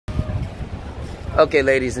Okay,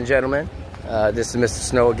 ladies and gentlemen, this is Mr.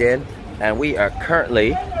 Snow again, and we are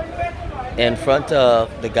currently in front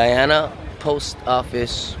of the Guyana Post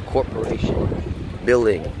Office Corporation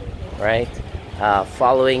building, right?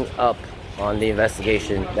 Following up on the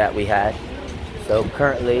investigation that we had. So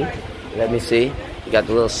currently, let me see, you got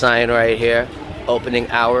the little sign right here, opening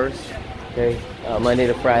hours, okay? Monday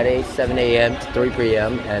to Friday, 7 a.m. to 3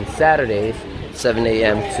 p.m. and Saturdays, 7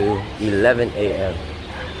 a.m. to 11 a.m.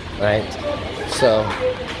 Right? So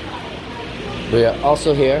we are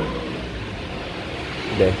also here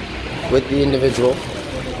today with the individual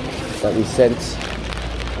that we sent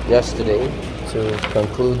yesterday to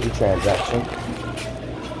conclude the transaction.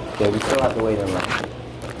 Okay, we still have to wait in line.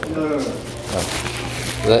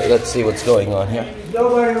 Let's see what's going on here.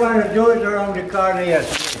 Nobody want to do it around the corner yet.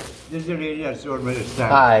 This is the lady that sold me the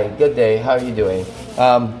stamp. Hi, good day. How are you doing?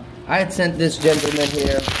 I had sent this gentleman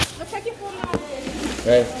here.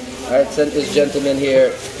 Right. I had sent this gentleman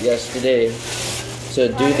here yesterday to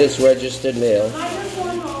do this registered mail.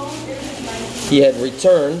 He had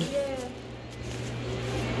returned.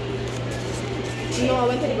 No, I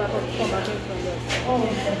went to the back of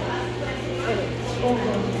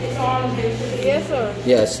Yes, sir.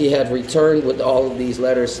 Yes, he had returned with all of these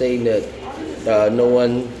letters saying that no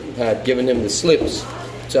one had given him the slips.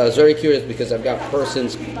 So I was very curious because I've got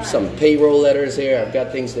some payroll letters here. I've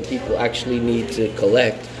got things that people actually need to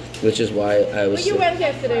collect, which is why I was. But you went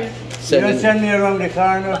yesterday. You don't send me around the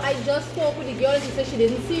corner? But I just spoke with the girl and she said she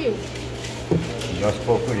didn't see you. You just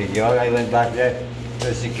spoke with the girl. I went back there.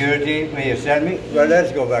 The security, when you send me, well,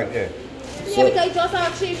 let's go back there. Yeah, because I just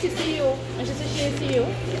asked her if she see you, and she said she didn't see you.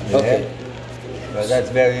 Okay. Well, that's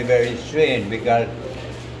very, very strange because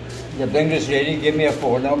the English lady gave me a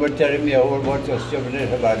phone number telling me a whole bunch of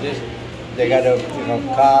stupidness about this. They got a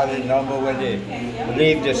call and number when they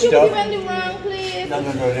leave the stuff. You went in the wrong place.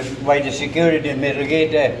 No. By the security in the middle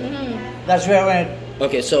gate there. That's where I went.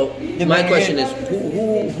 Okay, so my question is,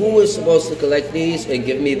 who is supposed to collect these and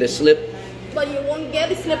give me the slip? But you won't get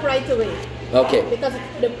the slip right away. Okay. Because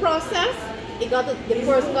the process, the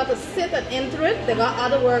person got to sit and enter it. They got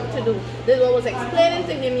other work to do. This is what I was explaining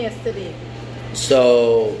to him yesterday.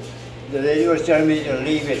 So the lady was telling me to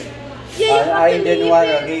leave it. Yeah, I didn't want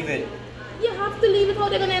to leave it. You have to leave it. How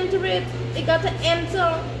they're gonna enter it? They got to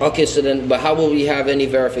enter. okay, so then, but how will we have any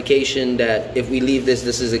verification that if we leave this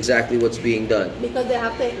is exactly what's being done? Because they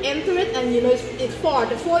have to enter it, and you know it's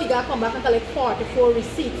 44. You gotta come back and collect 44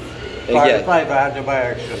 receipts. 45, I had to buy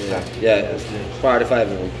extra stuff. Yeah,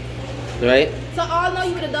 45 of them. Right? So all now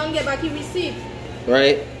you would have done get back your receipt.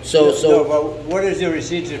 Right? So No, but what is the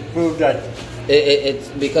receipt to prove that? It's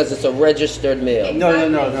because it's a registered mail. Exactly.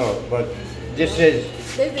 No. But this is.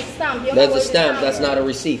 There's the stamp. That's a stamp. That's not a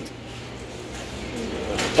receipt.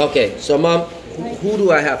 Okay, so Mom, who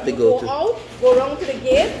do I have to go to? Go around to the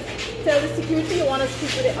gate. Tell the security you want to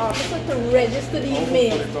speak to the officer to register the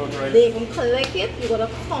email. They can collect it. You gotta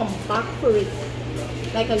come back for it.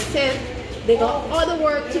 Like I said, they got other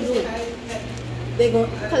work to do. They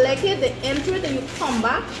gonna collect it, they enter it, and you come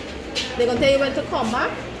back. They're gonna tell you when to come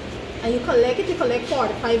back, and you collect it. You collect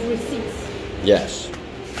 45 receipts. Yes.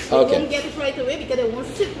 They Okay. won't get it right away because they won't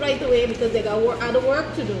sit right away because they got other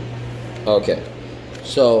work to do. Okay.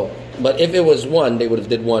 So, but if it was one, they would have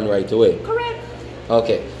did one right away. Correct.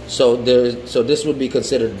 Okay. So this would be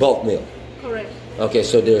considered bulk mail. Correct. Okay,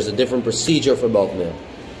 so there's a different procedure for bulk mail.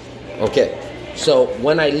 Okay. So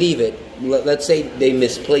when I leave it, let's say they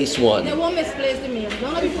misplace one. They won't misplace the mail.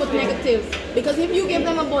 Don't have to put negatives. Because if you give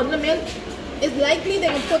them a bundle of mail, it's likely they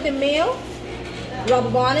will put the mail,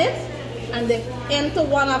 rub on it, and they enter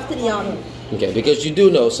one after the other. Okay, because you do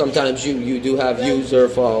know sometimes you do have user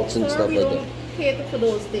faults and stuff We like don't that. cater for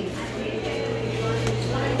those things.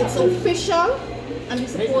 It's official, and you're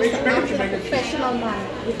supposed to act in a professional manner,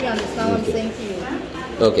 if you understand what I'm saying to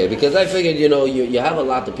you. Okay, because I figured, you know, you have a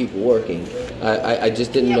lot of people working. I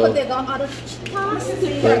just didn't know. Yeah, but they got other tasks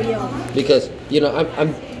to carry on. Because, you know,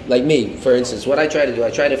 I'm like me, for instance, what I try to do, I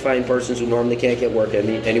try to find persons who normally can't get work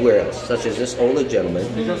anywhere else, such as this older gentleman,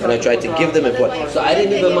 and I try to give them employment. So I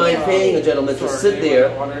didn't even mind paying a gentleman to sit there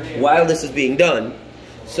while this is being done,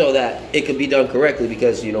 so that it could be done correctly,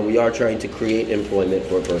 because, you know, we are trying to create employment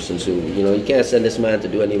for persons who, you know, you can't send this man to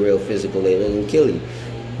do any real physical labor and kill you.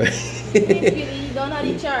 You don't have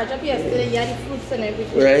the charge. Up yesterday, you had the fruits and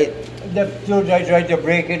everything. Right? The dude, I tried to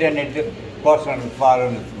break it and it bust and fall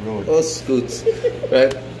on the road. Oh, scoots.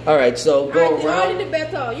 Right? All right, so go The around. early the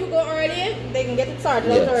better. You go early, they can get it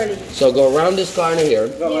started out early. So go around this corner here.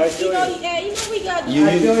 No, Yeah, you know we got You-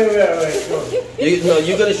 I show you where I went.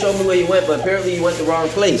 You're gonna show me where you went, but apparently you went the wrong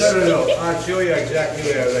place. No. I'll show you exactly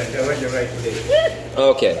where I went. I went the right place.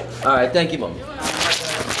 Okay. All right. Thank you, Mom.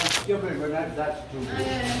 stupid, but not that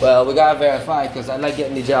stupid. Well, we gotta verify because I like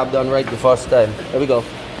getting the job done right the first time. There we go.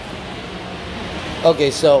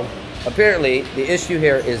 Okay, so apparently the issue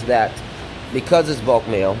here is that because it's bulk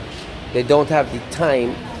mail, they don't have the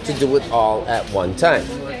time to do it all at one time.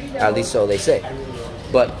 At least so they say.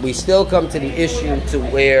 But we still come to the issue to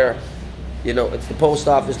where, you know, it's the post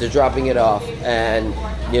office, they're dropping it off, and,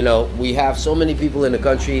 you know, we have so many people in the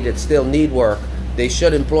country that still need work. They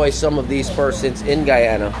should employ some of these persons in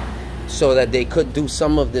Guyana so that they could do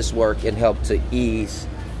some of this work and help to ease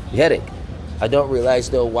the headache. I don't realize,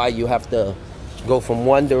 though, why you have to go from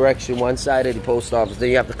one direction, one side of the post office, then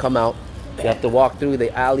you have to come out, you have to walk through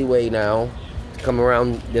the alleyway now, to come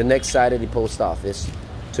around the next side of the post office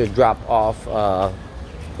to drop off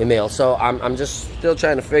the mail. So I'm just still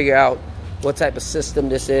trying to figure out what type of system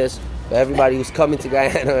this is for everybody who's coming to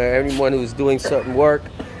Guyana or anyone who's doing certain work,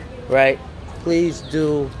 right? Please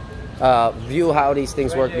do view how these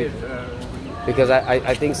things work, because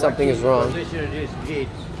I think something is wrong,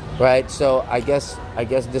 right? So I guess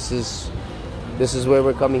this is where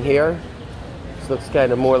we're coming here. This looks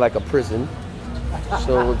kind of more like a prison.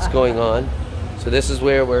 So what's going on? So this is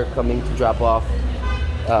where we're coming to drop off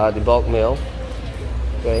the bulk mail.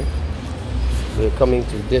 Okay, we're coming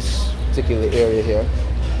to this particular area here.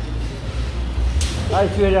 Hi,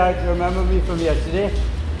 sweetheart. Remember me from yesterday?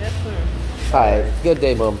 Yes, sir. Hi, good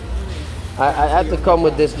day, Mom. I had to come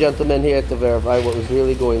with this gentleman here to verify what was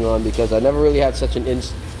really going on, because I never really had such an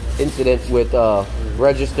incident with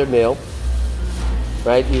registered mail.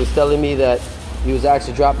 Right? He was telling me that he was asked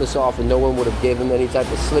to drop this off and no one would have given him any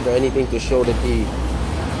type of slip or anything to show that he...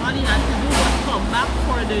 All he had to do was come back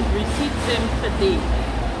for the receipt them today.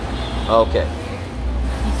 Okay.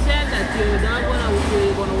 He said that you're gonna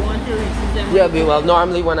want to receive them. Yeah, well,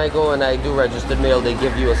 normally when I go and I do registered mail, they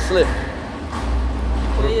give you a slip.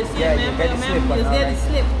 So you see, remember you get the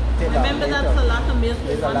slip. Remember that's a lot of mail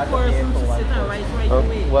for one person to sit and write right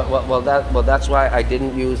away. Well, that's why I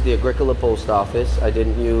didn't use the Agricola Post Office. I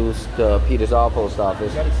didn't use the Peters All Post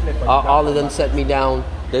Office. All of them set me down.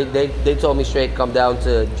 They told me straight, come down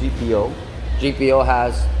to GPO. GPO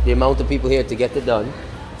has the amount of people here to get it done.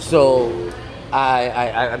 So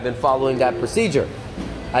I've been following that procedure.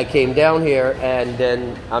 I came down here, and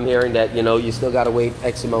then I'm hearing that, you know, you still got to wait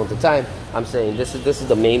X amount of time. I'm saying this is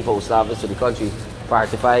the main post office of the country.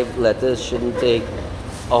 5 to 5 letters shouldn't take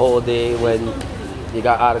a whole day when you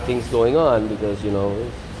got other things going on, because, you know,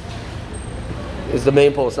 it's the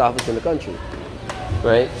main post office in the country,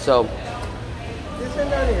 right? So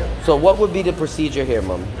what would be the procedure here,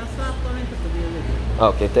 Mom? That's not coming to be with you.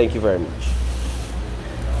 Okay, thank you very much.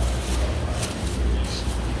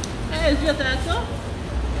 Hey, it's just that, sir?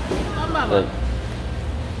 Come back.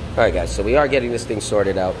 Alright guys, so we are getting this thing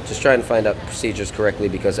sorted out. Just trying to find out the procedures correctly,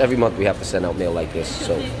 because every month we have to send out mail like this,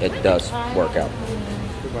 so it does work out.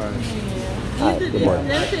 Good morning. Hi, good morning.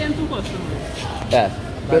 Let's say I'm two customers. Yeah,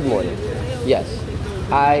 good morning. Yes.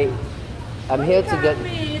 I'm here to get...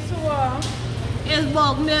 It's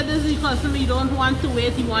bulk mail. This is customer. You don't want to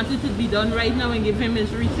wait. He wanted to be done right now and give him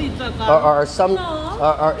his receipt. Are some...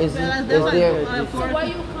 No. Is So there... why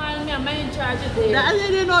you calling me? Am I in charge of this? That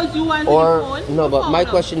they know you want Or... the phone. No, but my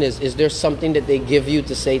question is there something that they give you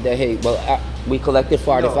to say that, hey, well, we collected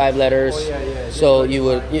 45 letters, so you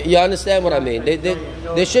would... You understand what I mean?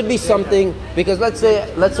 There should be something, because let's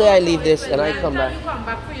say I leave this and I come back... You come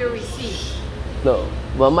back for your receipt. No.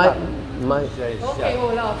 Well, my... Okay,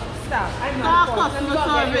 hold on. Stop. I'm Stop not customer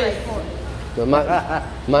service. No,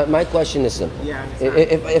 my question is simple.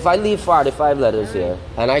 If I leave 45 letters here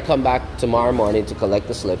and I come back tomorrow morning to collect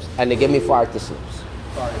the slips and they give me 40 slips.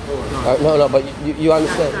 No, but you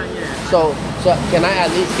understand. So can I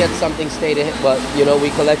at least get something stated? But you know,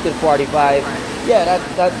 we collected 45. Yeah,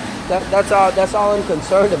 that's all I'm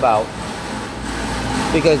concerned about.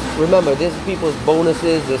 Because remember, there's people's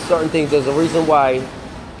bonuses. There's certain things. There's a reason why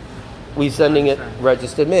we sending it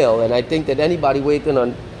registered mail, and I think that anybody waiting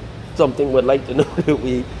on something would like to know that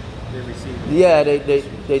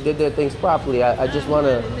they did their things properly. I just want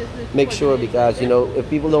to make sure, because you know, if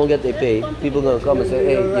people don't get their pay, people gonna come and say,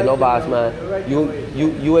 hey, you know, boss man,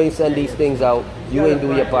 you ain't send these things out, you ain't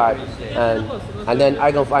do your part, and then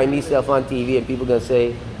I gonna find myself on TV and people gonna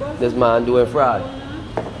say this man doing fraud.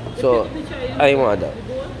 So I ain't want that,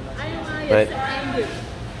 right?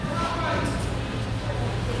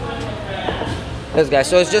 Yes, guys,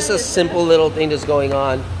 so it's just a simple little thing that's going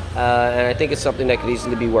on, and I think it's something that could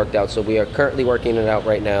easily be worked out. So we are currently working it out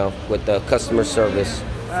right now with the customer service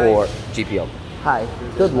for GPO. Hi,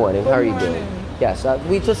 good morning. How are you doing? Yes,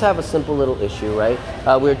 we just have a simple little issue, right?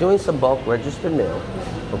 We're doing some bulk registered mail,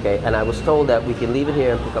 okay, and I was told that we can leave it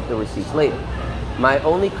here and pick up the receipts later. My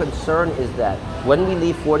only concern is that when we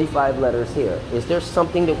leave 45 letters here, is there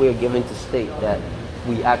something that we are given to state that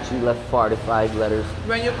we actually left 45 letters?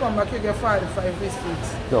 When you come back, you get 45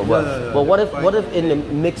 receipts. No, but what if in the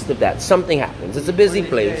midst of that something happens? It's a busy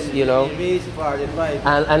place, you know.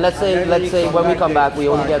 And let's say when we come back, we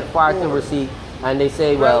only get 5 receipt, and they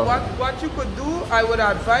say, well, what you could do, I would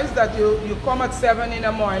advise that you come at 7 in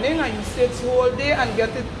the morning and you sit the whole day and get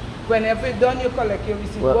it. Whenever you're done, you collect your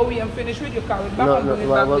receipt. Go we and finish with, you carry it back and bring it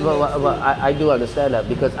back. I do understand that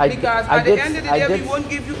because at the end of the day, we won't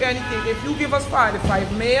give you anything. If you give us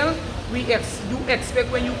 45 mail, you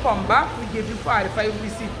expect when you come back, we give you 45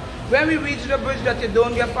 receipt. When we reach the bridge that you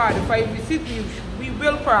don't get 45 receipt, we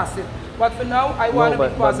will pass it. But for now, I want to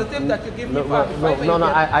be positive that you give me 45.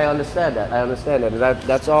 I understand that. I understand that.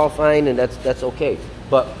 That's all fine and that's okay.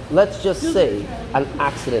 But let's just say an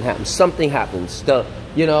accident happens, something happens.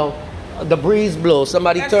 The breeze blows.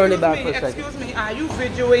 Somebody turn it back for a second. Excuse me, are you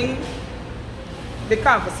videoing the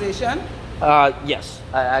conversation? Yes,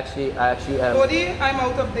 I actually am. Cody, I'm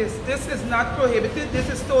out of this. This is not prohibited. This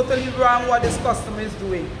is totally wrong what this customer is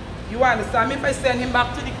doing. You understand me? If I send him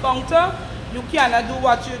back to the counter, you cannot do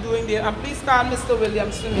what you're doing there. And please call Mr.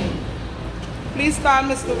 Williams to me. Please call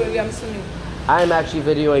Mr. Williams to me. I'm actually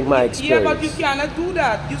videoing my experience. Yeah, but you cannot do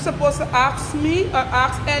that. You're supposed to ask me or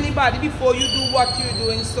ask anybody before you do what you're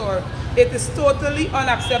doing, sir. It is totally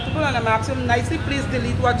unacceptable, and I'm asking nicely, please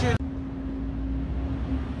delete what you're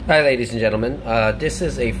doing. Hi, ladies and gentlemen. This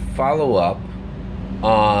is a follow-up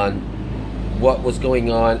on what was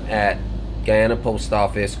going on at Guyana Post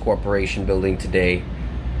Office Corporation building today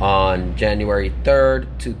on January 3rd,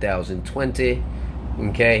 2020.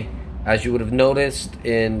 Okay. As you would have noticed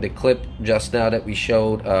in the clip just now that we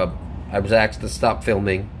showed, I was asked to stop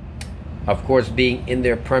filming. Of course, being in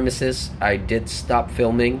their premises, I did stop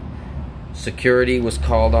filming. Security was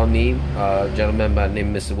called on me. A gentleman by the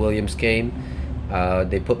name of Mr. Williams came.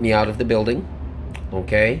 They put me out of the building.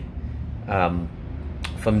 Okay.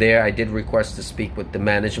 From there, I did request to speak with the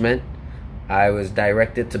management. I was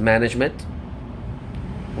directed to management.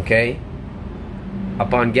 Okay.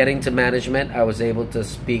 Upon getting to management, I was able to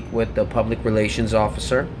speak with the public relations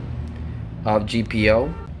officer of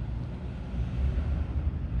GPO.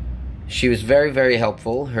 She was very, very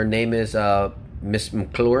helpful. Her name is Miss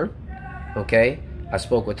McClure. Okay, I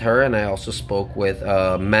spoke with her, and I also spoke with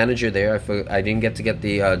a manager there. I didn't get to get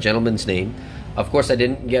the gentleman's name. Of course, I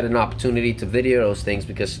didn't get an opportunity to video those things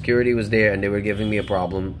because security was there, and they were giving me a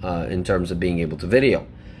problem in terms of being able to video.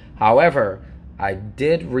 However, I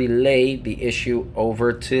did relay the issue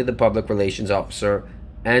over to the public relations officer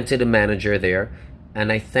and to the manager there,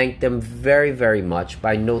 and I thank them very, very much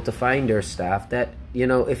by notifying their staff that,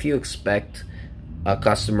 if you expect a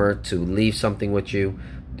customer to leave something with you,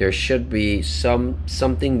 there should be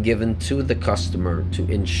something given to the customer to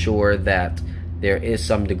ensure that there is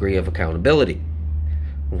some degree of accountability.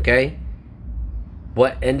 Okay?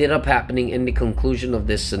 What ended up happening in the conclusion of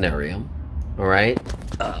this scenario, all right,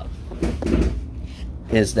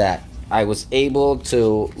 is that I was able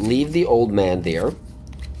to leave the old man there,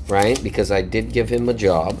 right? Because I did give him a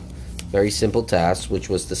job, very simple task, which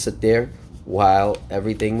was to sit there while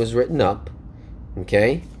everything was written up,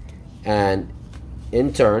 okay? And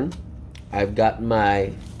in turn, I've got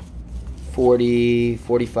my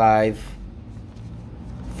 45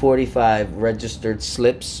 registered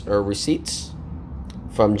slips or receipts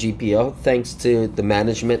from GPO, thanks to the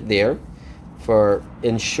management there, for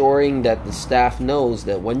ensuring that the staff knows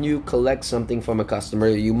that when you collect something from a customer,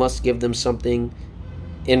 you must give them something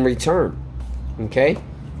in return. Okay?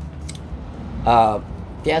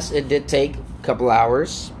 Yes, it did take a couple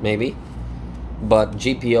hours, maybe, but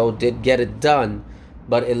GPO did get it done.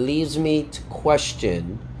 But it leaves me to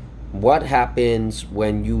question what happens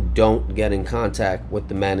when you don't get in contact with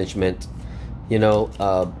the management.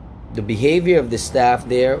 The behavior of the staff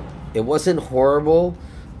there, it wasn't horrible,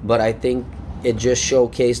 but I think it just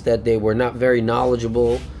showcased that they were not very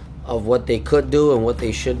knowledgeable of what they could do and what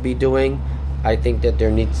they should be doing. I think that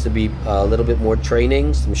there needs to be a little bit more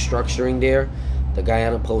training, some structuring there. The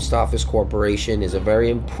Guyana Post Office Corporation is a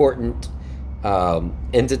very important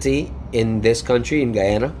entity in this country, in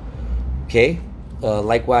Guyana. Okay?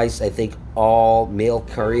 Likewise, I think all mail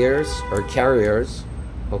couriers or carriers,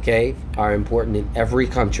 okay, are important in every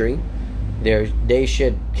country. They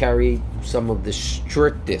should carry some of the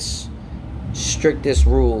strictest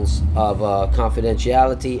rules of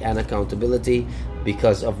confidentiality and accountability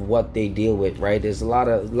because of what they deal with, right? There's a lot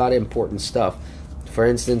of important stuff. For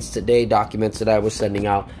instance, today, documents that I was sending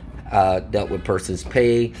out dealt with persons'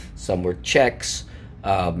 pay. Some were checks,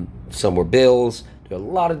 some were bills. There are a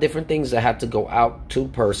lot of different things that have to go out to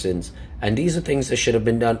persons, and these are things that should have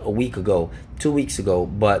been done a week ago, 2 weeks ago,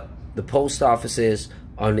 but the post offices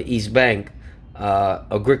on the East Bank,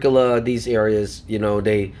 Agricola, these areas, you know,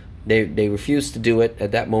 they refused to do it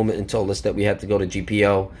at that moment and told us that we had to go to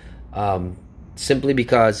GPO, simply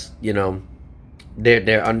because, you know,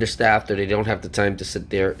 they're understaffed, or they don't have the time to sit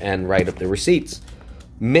there and write up the receipts.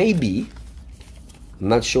 Maybe, I'm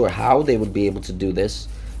not sure how they would be able to do this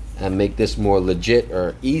and make this more legit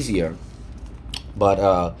or easier,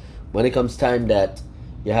 but when it comes time that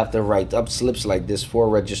you have to write up slips like this for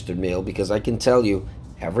registered mail, because I can tell you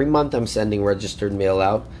every month I'm sending registered mail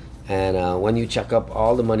out, and when you check up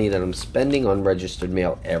all the money that I'm spending on registered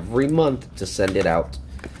mail every month to send it out,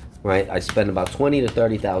 right, I spend about $20,000 to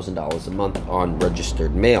 $30,000 a month on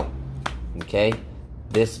registered mail. Okay,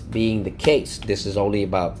 this being the case, this is only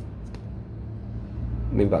about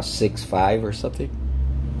maybe about 6.5 or something,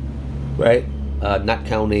 right? Not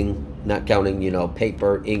counting, you know,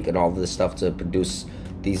 paper, ink, and all this stuff to produce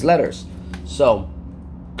these letters. So,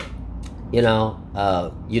 you know,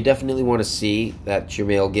 you definitely want to see that your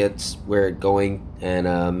mail gets where it's going,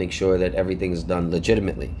 and make sure that everything is done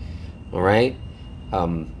legitimately. All right.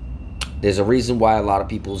 There's a reason why a lot of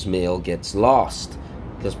people's mail gets lost,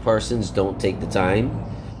 because persons don't take the time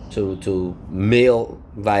to mail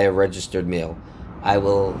via registered mail. I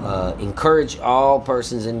will encourage all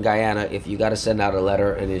persons in Guyana, if you got to send out a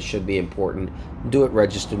letter and it should be important, do it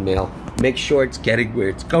registered mail. Make sure it's getting where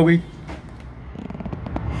it's going.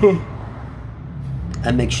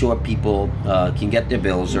 And make sure people can get their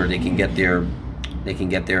bills, or they can get their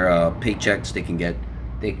paychecks. They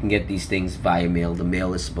can get these things via mail. The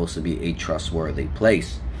mail is supposed to be a trustworthy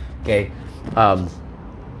place. Okay,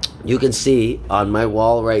 you can see on my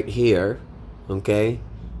wall right here, okay,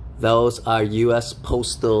 those are U.S.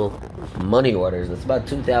 postal money orders. It's about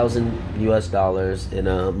 $2,000 US in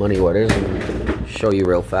money orders. I'll show you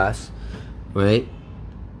real fast, right?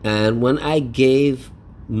 And when I gave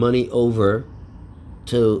money over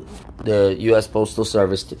to the U.S. Postal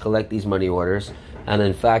Service to collect these money orders, and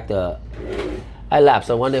in fact, I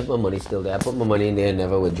lapsed. I wonder if my money's still there. I put my money in there and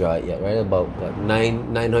never withdraw it yet, right? About what,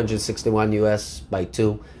 961 US by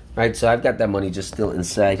 2, right? So I've got that money just still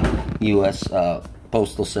inside U.S.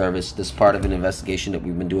 Postal Service. This is part of an investigation that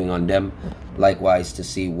we've been doing on them, likewise, to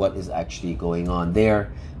see what is actually going on there.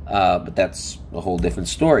 But that's a whole different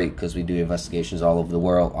story, because we do investigations all over the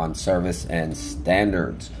world on service and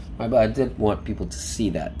standards. Right, but I did want people to see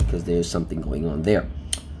that, because there's something going on there.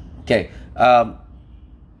 Okay.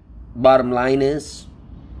 Bottom line is,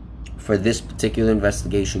 for this particular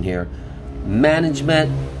investigation here, management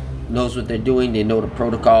knows what they're doing. They know the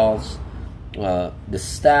protocols. The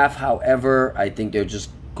staff, however, I think they'll just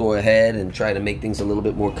go ahead and try to make things a little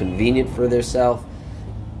bit more convenient for themselves.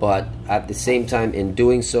 But at the same time, in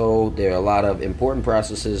doing so, there are a lot of important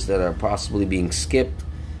processes that are possibly being skipped.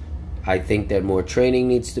 I think that more training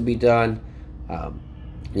needs to be done.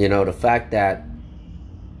 You know, the fact that,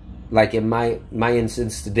 like in my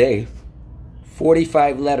instance today,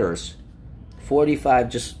 45 letters, 45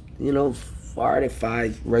 just, you know,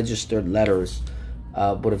 45 registered letters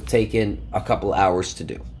would have taken a couple hours to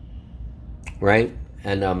do, right?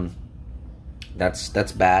 And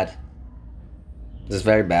that's bad. That's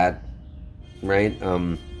very bad, right?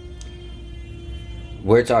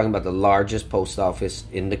 We're talking about the largest post office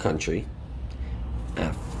in the country.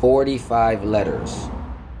 45 letters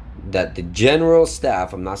that the general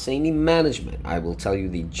staff, I'm not saying the management, I will tell you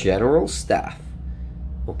the general staff,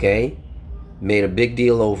 okay, made a big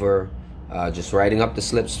deal over just writing up the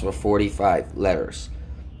slips for 45 letters.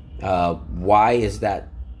 Why is that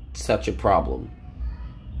such a problem?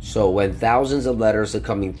 So when thousands of letters are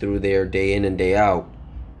coming through there day in and day out,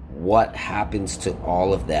 what happens to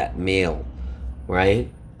all of that mail, right?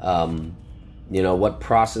 You know, what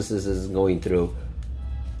processes is it going through?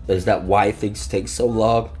 Is that why things take so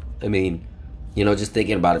long? I mean, you know, just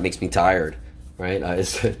thinking about it makes me tired, right?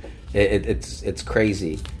 It's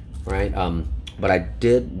crazy, right? But I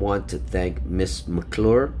did want to thank Miss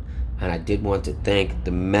McClure, and I did want to thank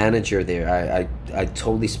the manager there. I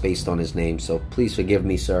totally spaced on his name, so please forgive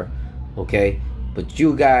me, sir, okay? But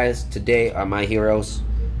you guys today are my heroes,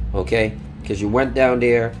 okay? Because you went down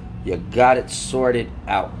there, you got it sorted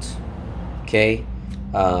out, okay?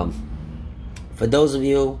 For those of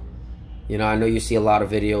you, you know, I know you see a lot of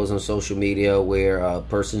videos on social media where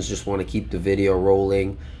persons just want to keep the video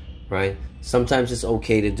rolling, right? Sometimes it's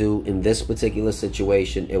okay to do. In this particular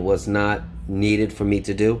situation, it was not needed for me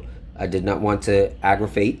to do. I did not want to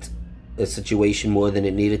aggravate the situation more than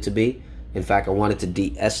it needed to be. In fact, I wanted to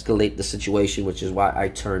de-escalate the situation, which is why I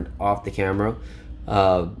turned off the camera.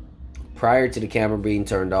 prior to the camera being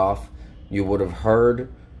turned off, you would have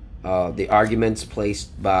heard the arguments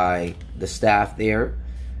placed by the staff there.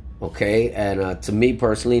 Okay, and to me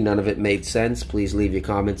personally, none of it made sense. Please leave your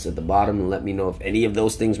comments at the bottom and let me know if any of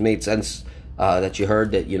those things made sense that you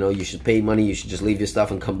heard, that, you know, you should pay money, you should just leave your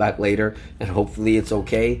stuff and come back later, and hopefully it's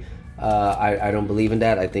okay. I don't believe in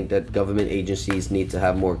that. I think that government agencies need to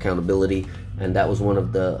have more accountability, and that was one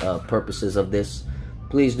of the purposes of this.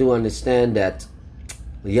 Please do understand that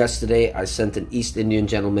yesterday I sent an East Indian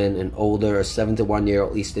gentleman, an older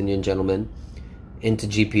 71-year-old East Indian gentleman, into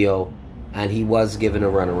GPO, and he was given a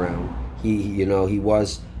runaround. He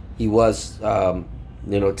was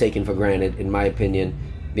taken for granted, in my opinion,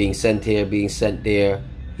 being sent here, being sent there,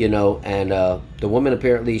 you know. And the woman,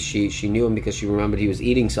 apparently she knew him because she remembered he was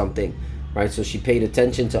eating something, right? So she paid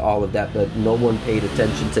attention to all of that, but no one paid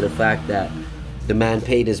attention to the fact that the man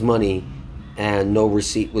paid his money and no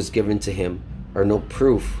receipt was given to him, or no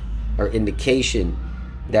proof or indication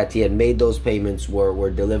that he had made those payments were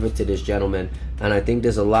delivered to this gentleman. And I think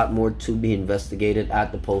there's a lot more to be investigated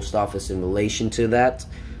at the post office in relation to that,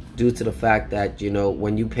 due to the fact that, you know,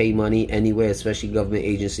 when you pay money anywhere, especially government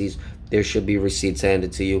agencies, there should be receipts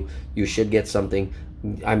handed to you. You should get something.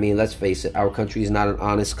 I mean, let's face it, our country is not an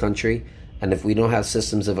honest country, and if we don't have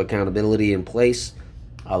systems of accountability in place,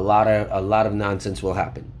 a lot of nonsense will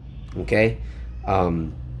happen. Okay.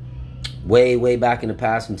 Way back in the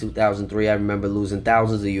past, in 2003, I remember losing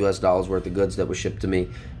thousands of US dollars worth of goods that were shipped to me,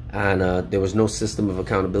 and there was no system of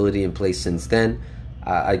accountability in place since then.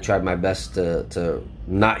 I tried my best to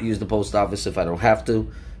not use the post office if I don't have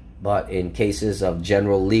to, but in cases of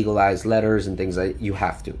general legalized letters and things, you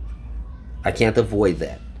have to. I can't avoid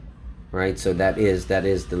that, right? So that is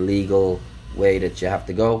the legal way that you have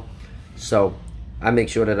to go. So I make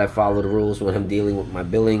sure that I follow the rules when I'm dealing with my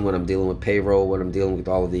billing, when I'm dealing with payroll, when I'm dealing with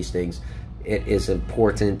all of these things. It is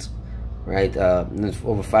important, right? There's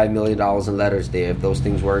over $5 million in letters there. If those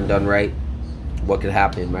things weren't done right, what could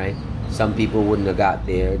happen, right? Some people wouldn't have got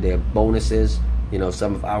their bonuses. You know,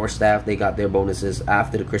 some of our staff, they got their bonuses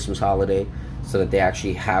after the Christmas holiday, so that they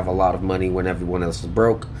actually have a lot of money when everyone else is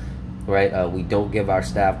broke, right? We don't give our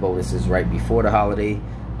staff bonuses right before the holiday.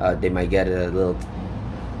 They might get a little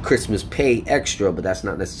Christmas pay extra, but that's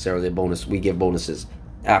not necessarily a bonus. We give bonuses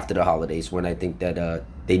after the holidays when I think that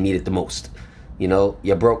they need it the most. You know,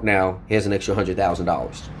 you're broke now, here's an extra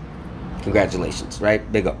 $100,000. Congratulations,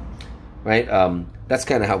 right? Big up, right? That's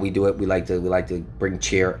kind of how we do it. We like to bring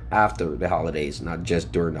cheer after the holidays, not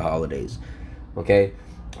just during the holidays. Okay.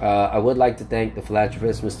 I would like to thank the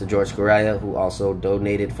philanthropist, Mr. George Correa, who also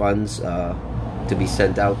donated funds to be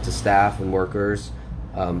sent out to staff and workers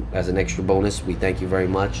as an extra bonus. We thank you very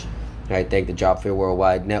much. I thank the Job Fair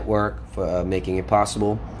Worldwide Network for making it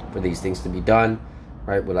possible for these things to be done.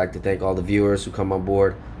 Right. We'd like to thank all the viewers who come on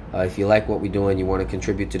board. If you like what we're doing, you want to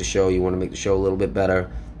contribute to the show, you want to make the show a little bit better,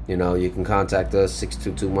 you know, you can contact us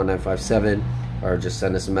 622-1957, or just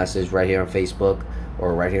send us a message right here on Facebook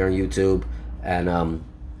or right here on YouTube, and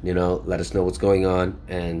you know, let us know what's going on.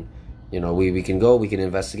 And you know, we can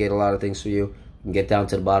investigate a lot of things for you. We can get down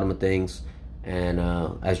to the bottom of things. And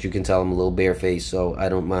as you can tell, I'm a little barefaced, so I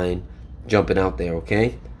don't mind jumping out there.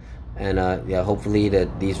 Okay. And yeah, hopefully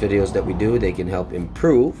that these videos that we do, they can help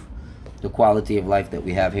improve the quality of life that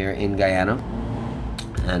we have here in Guyana.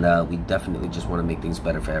 And we definitely just want to make things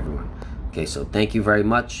better for everyone. Okay, so thank you very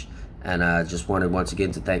much. And I just wanted once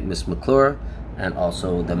again to thank Ms. McClure and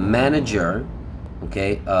also the manager,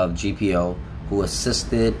 okay, of GPO, who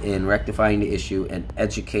assisted in rectifying the issue and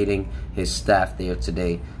educating his staff there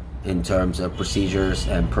today in terms of procedures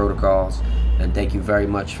and protocols. And thank you very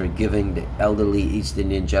much for giving the elderly East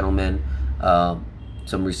Indian gentleman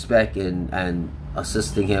some respect and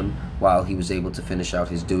assisting him while he was able to finish out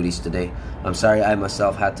his duties today. I'm sorry I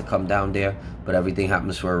myself had to come down there, but everything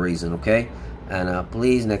happens for a reason, okay? And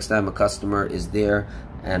please, next time a customer is there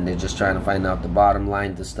and they're just trying to find out the bottom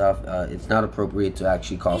line to stuff, it's not appropriate to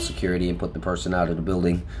actually call security and put the person out of the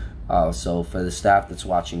building. So for the staff that's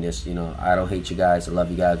watching this, you know, I don't hate you guys. I love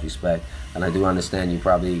you guys, respect. And I do understand you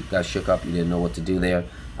probably got shook up. You didn't know what to do there.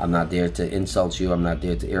 I'm not there to insult you. I'm not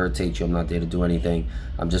there to irritate you. I'm not there to do anything.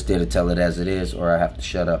 I'm just there to tell it as it is, or I have to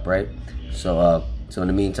shut up, right? So in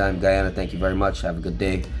the meantime, Guyana, thank you very much. Have a good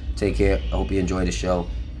day. Take care. I hope you enjoy the show.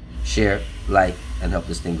 Share, like, and help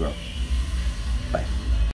this thing grow. Bye.